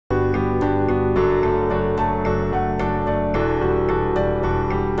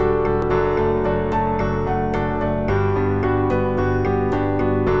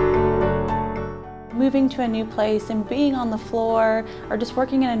to a new place and being on the floor or just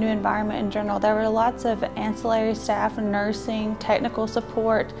working in a new environment in general, there were lots of ancillary staff, nursing, technical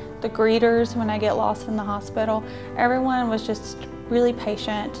support, the greeters when I get lost in the hospital. Everyone was just really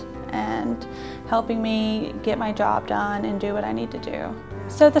patient and helping me get my job done and do what I need to do.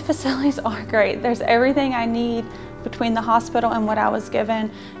 So the facilities are great. There's everything I need between the hospital and what I was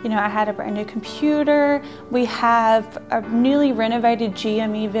given. You know, I had a brand new computer. We have a newly renovated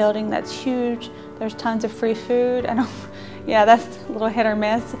GME building that's huge. There's tons of free food. Yeah, that's a little hit or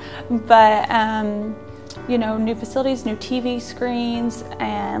miss. But you know, new facilities, new TV screens,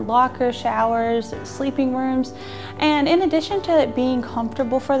 and lockers, showers, sleeping rooms. And in addition to it being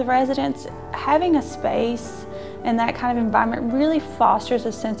comfortable for the residents, having a space in that kind of environment really fosters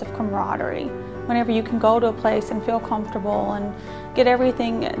a sense of camaraderie. Whenever you can go to a place and feel comfortable and get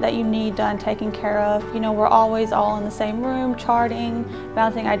everything that you need done taken care of. You know, we're always all in the same room, charting,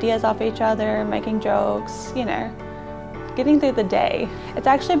 bouncing ideas off each other, making jokes, you know, getting through the day. It's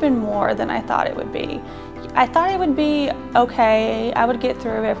actually been more than I thought it would be. I thought it would be okay, I would get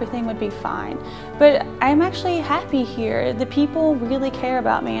through, everything would be fine. But I'm actually happy here. The people really care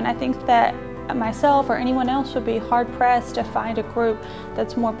about me, and I think that myself or anyone else would be hard-pressed to find a group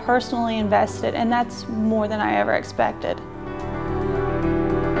that's more personally invested, and that's more than I ever expected.